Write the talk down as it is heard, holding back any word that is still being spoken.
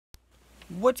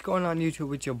What's going on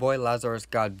YouTube? It's your boy Lazarus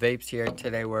God Vapes here.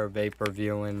 Today we're vape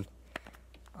reviewing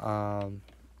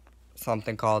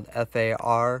something called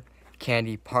FAR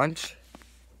Candy Punch.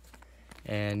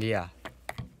 And yeah.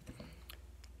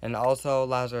 And also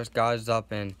Lazarus God's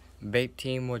up in Vape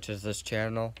Team, which is this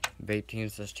channel. Vape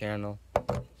Team's this channel.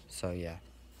 So yeah.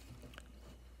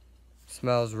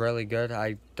 Smells really good.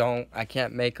 I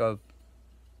can't make a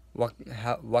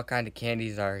what kind of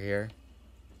candies are here.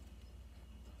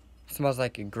 Smells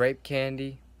like a grape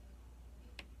candy.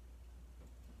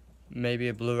 Maybe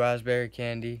a blue raspberry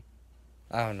candy.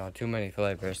 I don't know, too many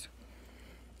flavors.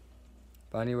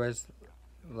 But anyways,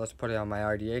 let's put it on my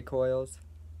RDA coils.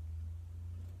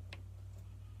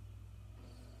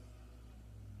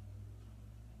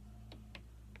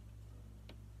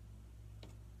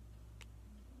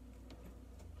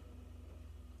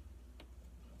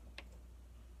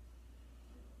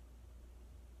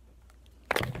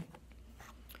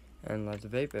 And let's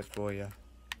vape it for you.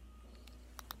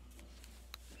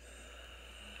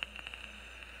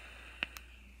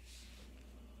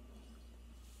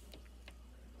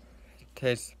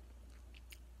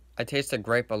 I taste the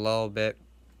grape a little bit,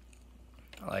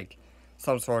 like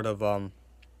some sort of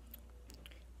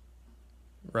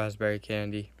raspberry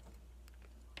candy.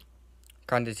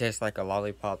 Kind of tastes like a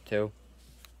lollipop too.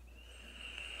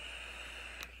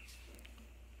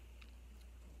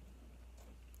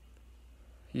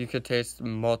 You could taste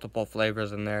multiple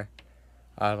flavors in there.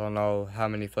 I don't know how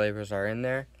many flavors are in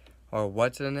there or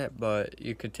what's in it, but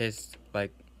you could taste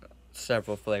like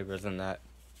several flavors in that.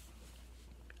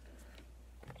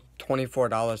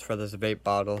 $24 for this vape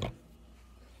bottle.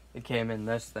 It came in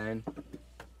this thing.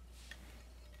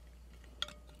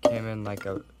 Came in like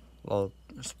a little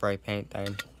spray paint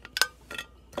thing,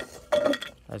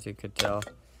 as you could tell.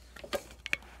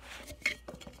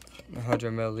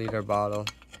 100 milliliter bottle.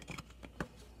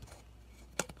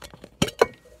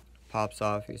 Pops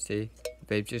off, you see.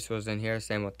 Vape juice was in here,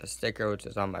 same with the sticker, which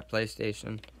is on my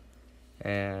PlayStation.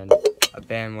 And a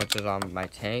band, which is on my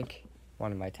tank,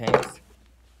 one of my tanks.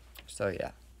 So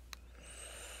yeah.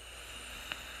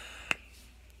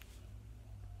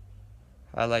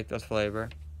 I like this flavor.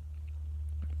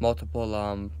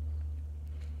 Multiple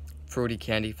fruity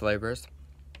candy flavors.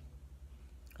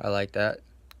 I like that.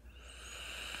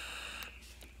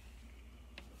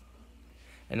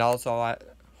 And also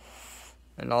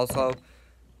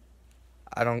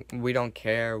we don't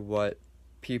care what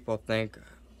people think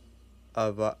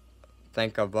of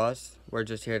us. We're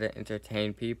just here to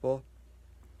entertain people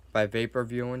by vape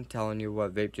reviewing, telling you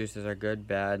what vape juices are good,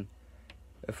 bad,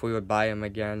 if we would buy them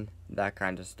again, that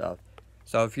kind of stuff.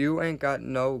 So if you ain't got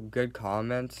no good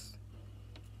comments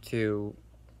to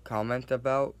comment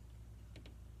about,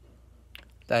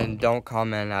 then don't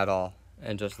comment at all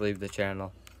and just leave the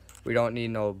channel. We don't need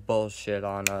no bullshit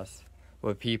on us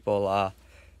with people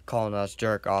calling us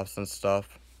jerk-offs and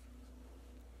stuff,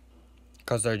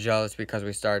 because they're jealous because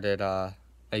we started a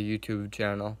YouTube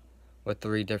channel with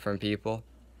 3 different people,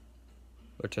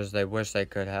 which is they wish they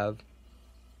could have.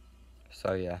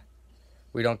 So yeah,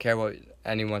 we don't care what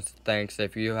anyone thinks.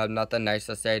 If you have nothing nice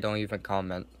to say, don't even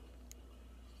comment,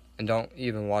 and don't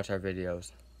even watch our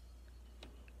videos.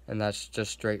 And that's just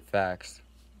straight facts.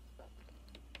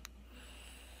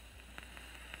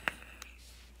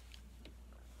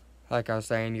 Like I was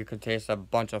saying, you could taste a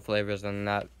bunch of flavors in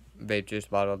that vape juice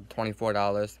bottle.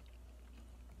 $24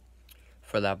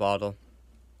 for that bottle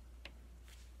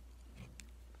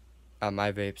at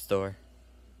my vape store.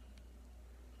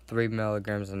 3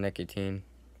 milligrams of nicotine.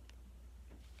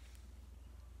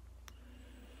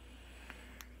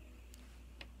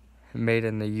 Made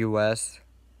in the US.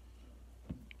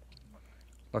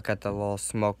 Look at the little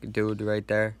smoke dude right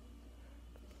there.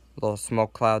 Little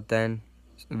smoke cloud thing.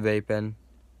 Vaping.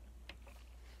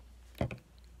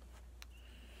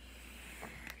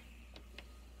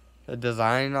 The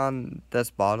design on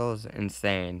this bottle is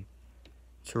insane.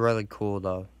 It's really cool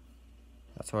though.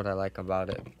 That's what I like about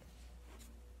it.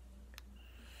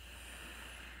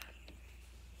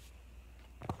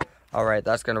 Alright,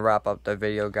 that's going to wrap up the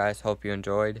video, guys. Hope you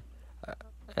enjoyed.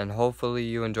 And hopefully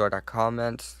you enjoyed our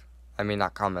comments. I mean,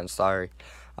 not comments, sorry.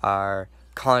 Our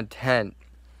content.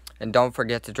 And don't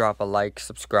forget to drop a like,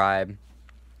 subscribe,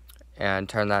 and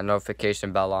turn that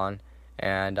notification bell on.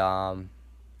 And,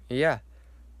 yeah.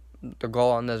 The goal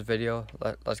on this video,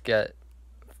 let's get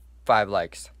 5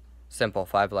 likes. Simple,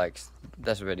 5 likes.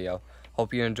 This video.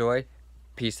 Hope you enjoy.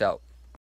 Peace out.